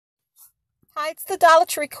Hi, it's the Dollar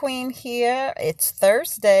Tree Queen here. It's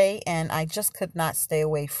Thursday, and I just could not stay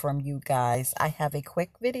away from you guys. I have a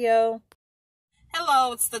quick video.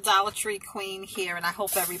 Hello, it's the Dollar Tree Queen here, and I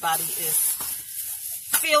hope everybody is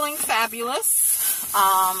feeling fabulous.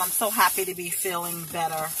 I'm so happy to be feeling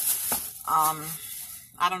better.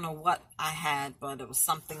 I don't know what I had, but it was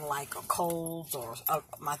something like a cold or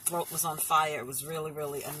my throat was on fire. It was really,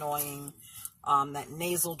 really annoying. That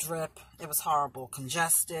nasal drip, it was horrible,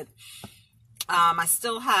 congested. I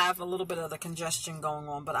still have a little bit of the congestion going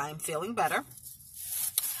on, but I'm feeling better.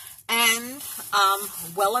 And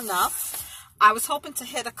well enough. I was hoping to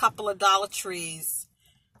hit a couple of Dollar Trees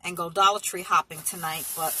and go Dollar Tree hopping tonight,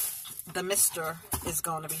 but the mister is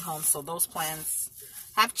going to be home, so those plans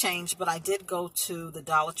have changed. But I did go to the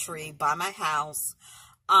Dollar Tree by my house.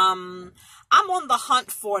 I'm on the hunt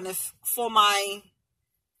for my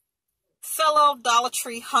fellow Dollar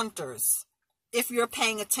Tree hunters. If you're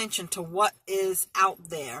paying attention to what is out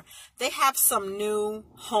there, they have some new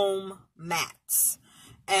home mats.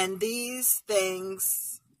 And these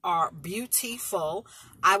things are beautiful.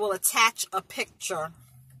 I will attach a picture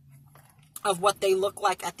of what they look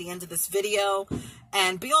like at the end of this video.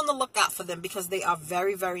 And be on the lookout for them because they are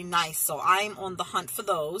very, very nice. So I'm on the hunt for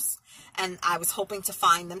those. And I was hoping to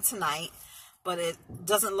find them tonight. But it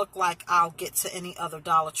doesn't look like I'll get to any other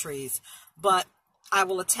Dollar Trees. But I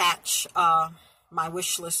will attach my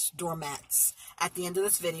wish list doormats at the end of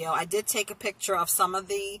this video. I did take a picture of some of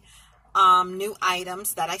the new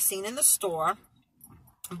items that I've seen in the store.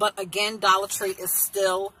 But again, Dollar Tree is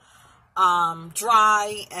still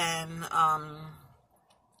dry, and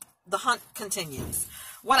the hunt continues.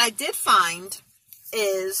 What I did find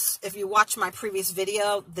is, if you watch my previous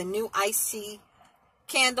video, the new icy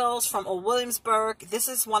candles from Old Williamsburg. This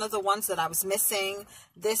is one of the ones that I was missing.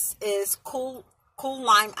 This is cool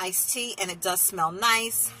lime iced tea, and it does smell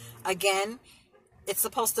nice. Again, it's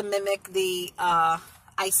supposed to mimic the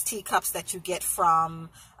iced tea cups that you get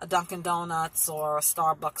from a Dunkin' Donuts or a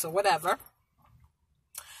Starbucks or whatever.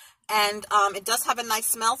 And it does have a nice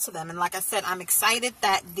smell to them. And like I said, I'm excited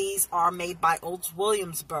that these are made by Old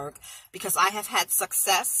Williamsburg because I have had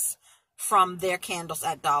success from their candles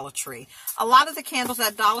at Dollar Tree. A lot of the candles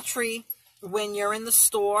at Dollar Tree, when you're in the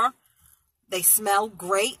store, they smell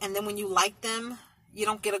great, and then when you light them, you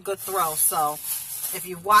don't get a good throw. So if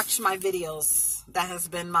you've watched my videos, that has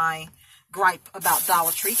been my gripe about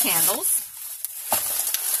Dollar Tree candles.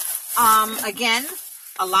 Again,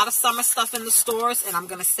 a lot of summer stuff in the stores, and I'm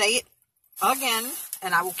going to say it again,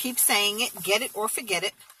 and I will keep saying it, get it or forget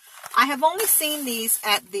it. I have only seen these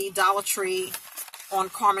at the Dollar Tree on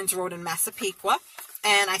Carmen's Road in Massapequa,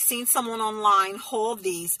 and I seen someone online haul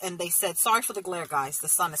these, and they said, sorry for the glare, guys, the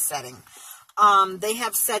sun is setting. They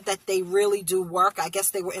have said that they really do work. I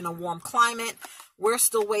guess they were in a warm climate. We're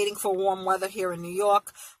still waiting for warm weather here in New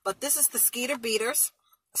York, but this is the Skeeter Beaters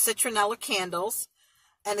citronella candles,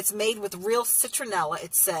 and it's made with real citronella.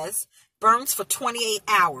 It says burns for 28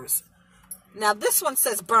 hours. Now this one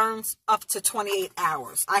says burns up to 28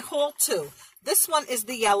 hours. I hauled two. This one is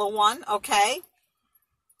the yellow one, okay?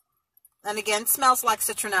 And again, smells like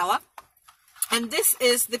citronella. And this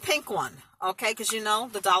is the pink one, okay? Because you know,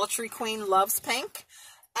 the Dollar Tree Queen loves pink.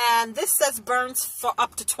 And this says burns for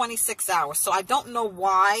up to 26 hours. So I don't know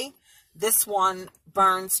why this one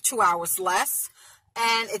burns 2 hours less.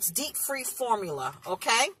 And it's deep-free formula,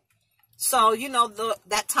 okay? So, you know,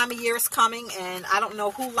 that time of year is coming. And I don't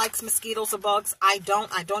know who likes mosquitoes or bugs. I don't.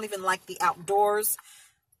 I don't even like the outdoors.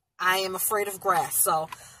 I am afraid of grass. So,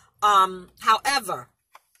 however,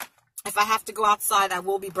 if I have to go outside, I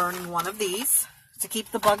will be burning one of these to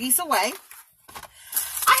keep the buggies away.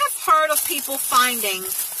 I have heard of people finding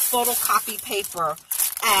photocopy paper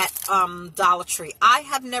at Dollar Tree. I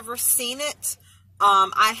have never seen it.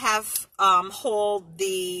 I have hauled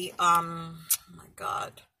the, oh my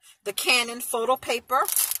God, the Canon photo paper,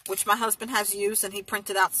 which my husband has used, and he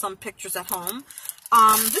printed out some pictures at home.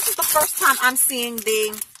 This is the first time I'm seeing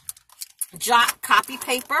the Jot copy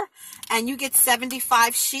paper, and you get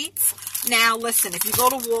 75 sheets. Now listen, if you go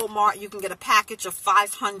to Walmart, you can get a package of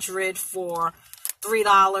 500 for $3,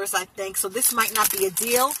 I think. So this might not be a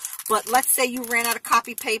deal, but let's say you ran out of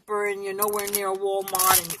copy paper and you're nowhere near a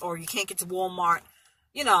Walmart, or you can't get to Walmart,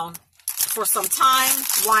 you know, for some time.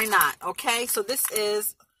 Why not? Okay, so this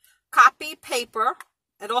is copy paper.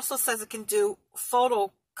 It also says it can do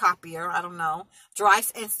photocopier. I don't know.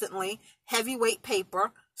 Dries instantly. Heavyweight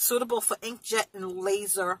paper. Suitable for inkjet and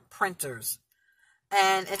laser printers.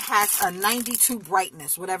 And it has a 92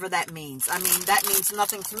 brightness, whatever that means. I mean, that means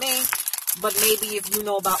nothing to me, but maybe if you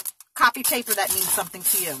know about copy paper, that means something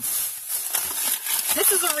to you.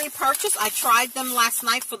 This is a repurchase. I tried them last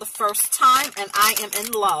night for the first time, and I am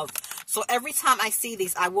in love. So every time I see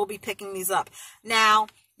these, I will be picking these up. Now,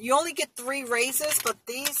 you only get 3 razors, but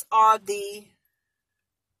these are the...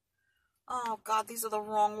 Oh, God, these are the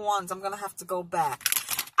wrong ones. I'm going to have to go back.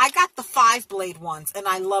 I got the 5-blade ones, and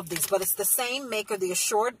I love these, but it's the same maker, the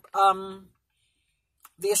Assured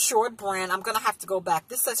brand. I'm going to have to go back.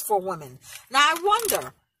 This says for women. Now, I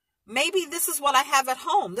wonder, maybe this is what I have at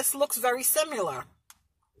home. This looks very similar.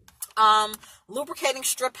 Lubricating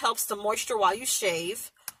strip helps to moisture while you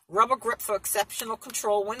shave. Rubber grip for exceptional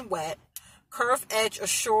control when wet. Curved edge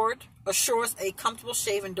assures a comfortable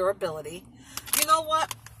shave and durability. You know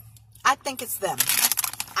what? I think it's them.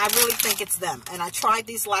 I really think it's them. And I tried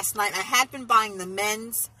these last night. I had been buying the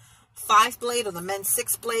men's 5-blade or the men's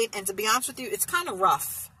 6-blade. And to be honest with you, it's kind of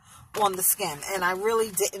rough on the skin. And I really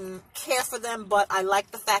didn't care for them. But I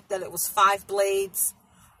like the fact that it was 5 blades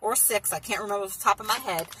or 6. I can't remember off the top of my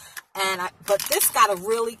head. But this got a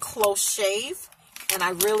really close shave. And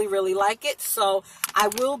I really, really like it. So I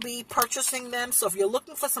will be purchasing them. So if you're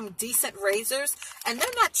looking for some decent razors, and they're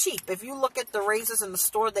not cheap. If you look at the razors in the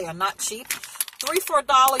store, they are not cheap. 3 for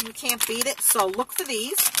 $1, you can't beat it. So look for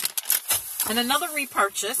these. And another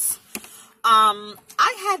repurchase. I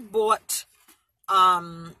had bought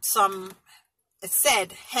some, it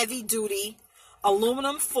said, heavy-duty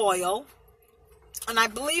aluminum foil. And I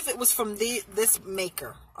believe it was from this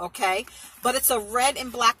maker, okay? But it's a red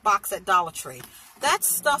and black box at Dollar Tree. That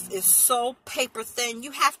stuff is so paper thin,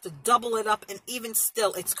 you have to double it up, and even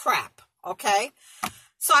still, it's crap, okay?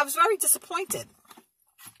 So I was very disappointed.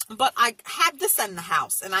 But I had this in the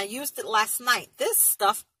house, and I used it last night. This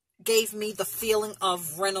stuff gave me the feeling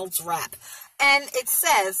of Reynolds Wrap. And it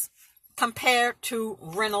says, compared to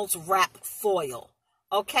Reynolds Wrap foil.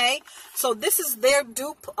 Okay, so this is their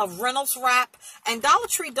dupe of Reynolds Wrap. And Dollar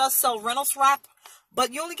Tree does sell Reynolds Wrap,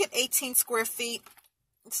 but you only get 18 square feet.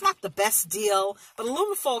 It's not the best deal, but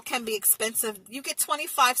aluminum foil can be expensive. You get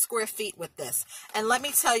 25 square feet with this. And let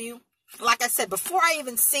me tell you, like I said, before I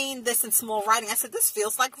even seen this in small writing, I said, this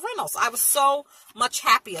feels like Reynolds. I was so much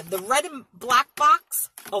happier. The red and black box,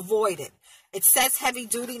 avoid it. It says heavy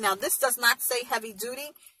duty. Now, this does not say heavy duty.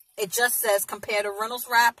 It just says compared to Reynolds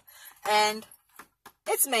Wrap, and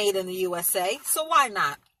it's made in the USA, so why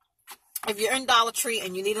not? If you're in Dollar Tree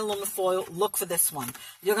and you need aluminum foil, look for this one.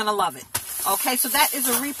 You're going to love it. Okay, so that is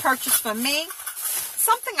a repurchase for me.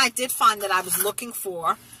 Something I did find that I was looking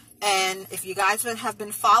for, and if you guys have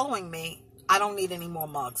been following me, I don't need any more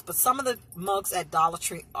mugs. But some of the mugs at Dollar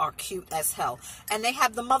Tree are cute as hell. And they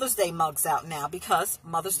have the Mother's Day mugs out now because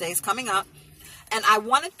Mother's Day is coming up. And I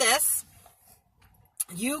wanted this.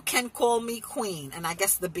 You can call me Queen, and I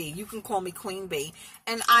guess the bee. You can call me Queen Bee,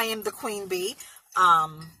 and I am the Queen Bee,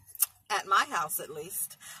 at my house at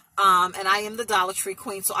least, and I am the Dollar Tree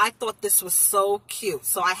Queen, so I thought this was so cute,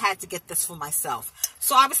 so I had to get this for myself.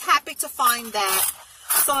 So I was happy to find that.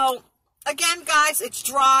 So, again, guys, it's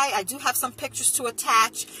dry. I do have some pictures to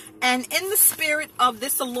attach, and in the spirit of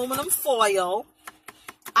this aluminum foil,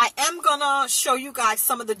 I am going to show you guys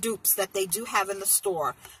some of the dupes that they do have in the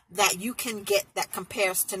store that you can get that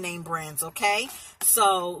compares to name brands, okay?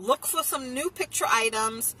 So look for some new picture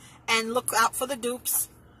items and look out for the dupes.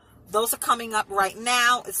 Those are coming up right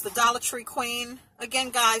now. It's the Dollar Tree Queen. Again,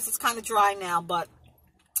 guys, it's kind of dry now, but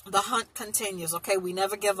the hunt continues, okay? We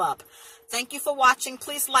never give up. Thank you for watching.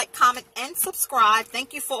 Please like, comment, and subscribe.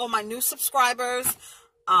 Thank you for all my new subscribers,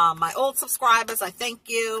 my old subscribers. I thank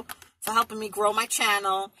you for helping me grow my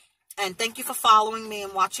channel. And thank you for following me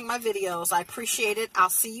and watching my videos. I appreciate it. I'll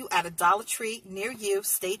see you at a Dollar Tree near you.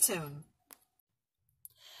 Stay tuned.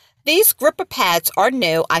 These gripper pads are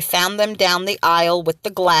new. I found them down the aisle with the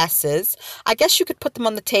glasses. I guess you could put them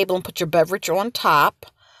on the table and put your beverage on top.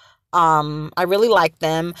 I really like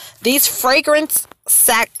them. These fragrance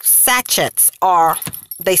sachets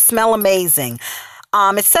they smell amazing.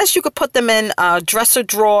 It says you could put them in dresser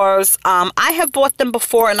drawers. I have bought them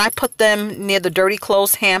before, and I put them near the dirty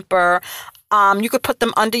clothes hamper. You could put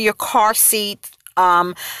them under your car seat.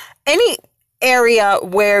 Any area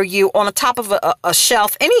where you, on the top of a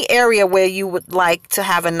shelf, any area where you would like to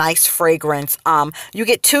have a nice fragrance. You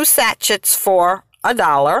get 2 sachets for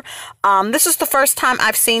 $1. This is the first time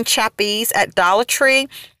I've seen Chappies at Dollar Tree.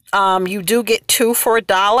 You do get 2 for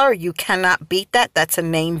 $1. You cannot beat that. That's a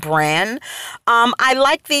name brand. I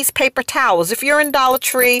like these paper towels. If you're in Dollar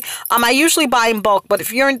Tree, I usually buy in bulk, but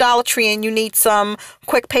if you're in Dollar Tree and you need some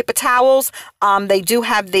quick paper towels, they do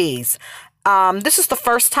have these. This is the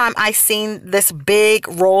first time I've seen this big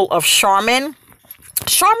roll of Charmin.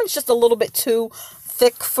 Charmin's just a little bit too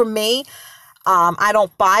thick for me. I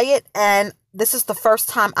don't buy it, and This is the first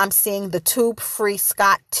time I'm seeing the tube-free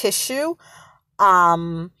Scott tissue.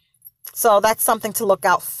 So that's something to look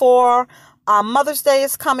out for. Mother's Day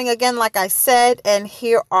is coming again, like I said, and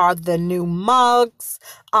here are the new mugs.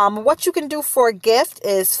 What you can do for a gift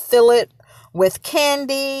is fill it with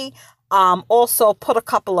candy. Also put a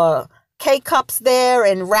couple of K-cups there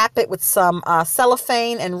and wrap it with some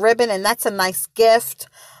cellophane and ribbon, and that's a nice gift.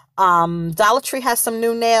 Dollar Tree has some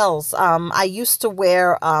new nails. I used to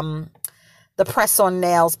wear the press-on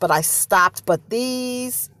nails, but I stopped. But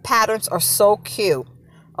these patterns are so cute.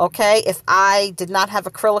 Okay, if I did not have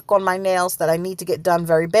acrylic on my nails that I need to get done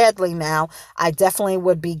very badly now, I definitely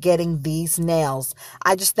would be getting these nails.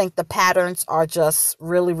 I just think the patterns are just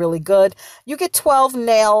really, really good. You get 12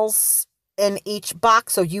 nails in each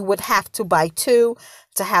box, so you would have to buy 2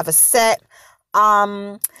 to have a set.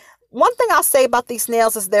 One thing I'll say about these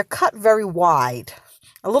nails is they're cut very wide.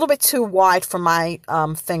 A little bit too wide for my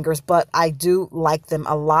fingers, but I do like them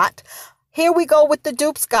a lot. Here we go with the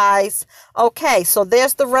dupes, guys. Okay, so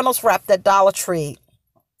there's the Reynolds wrap that Dollar Tree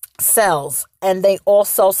sells. And they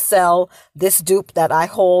also sell this dupe that I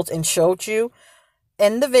hold and showed you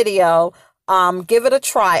in the video. Give it a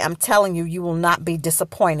try. I'm telling you, you will not be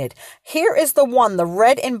disappointed. Here is the one, the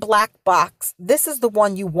red and black box. This is the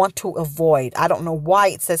one you want to avoid. I don't know why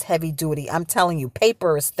it says heavy duty. I'm telling you,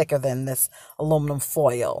 paper is thicker than this aluminum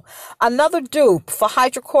foil. Another dupe for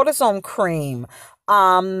hydrocortisone cream.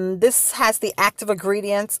 This has the active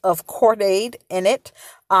ingredients of Cordaid in it.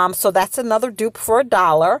 So that's another dupe for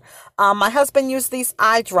 $1. My husband used these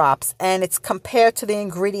eye drops, and it's compared to the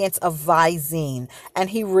ingredients of Visine, and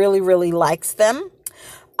he really, really likes them.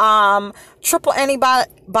 Triple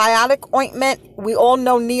antibiotic ointment. We all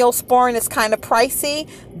know Neosporin is kind of pricey.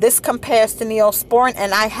 This compares to Neosporin,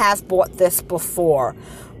 and I have bought this before.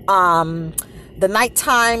 The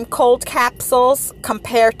nighttime cold capsules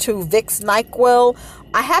compared to Vicks NyQuil.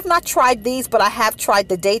 I have not tried these, but I have tried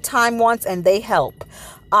the daytime ones, and they help.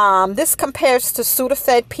 This compares to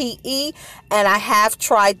Sudafed PE, and I have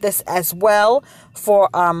tried this as well for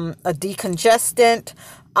a decongestant.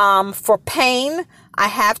 For pain, I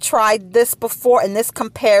have tried this before, and this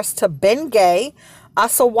compares to Bengay.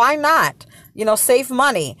 So why not? You know, save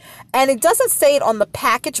money. And it doesn't say it on the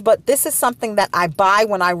package, but this is something that I buy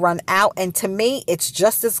when I run out. And to me, it's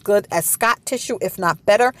just as good as Scott tissue, if not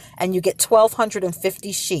better. And you get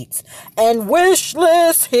 1,250 sheets. And wish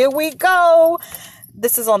list, here we go.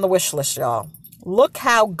 This is on the wish list, y'all. Look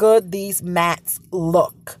how good these mats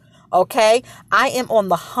look. Okay? I am on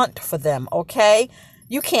the hunt for them. Okay?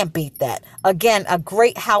 You can't beat that. Again, a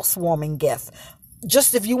great housewarming gift.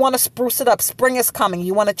 Just if you want to spruce it up, spring is coming,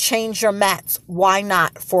 you want to change your mats, why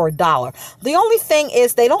not for $1? The only thing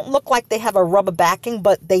is they don't look like they have a rubber backing,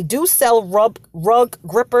 but they do sell rug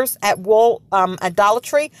grippers at Dollar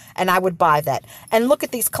Tree, and I would buy that. And look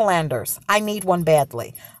at these colanders. I need one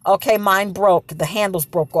badly. Okay, mine broke. The handles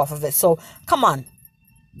broke off of it. So come on.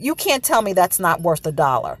 You can't tell me that's not worth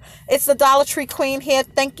 $1. It's the Dollar Tree Queen here.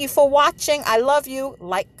 Thank you for watching. I love you.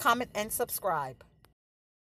 Like, comment, and subscribe.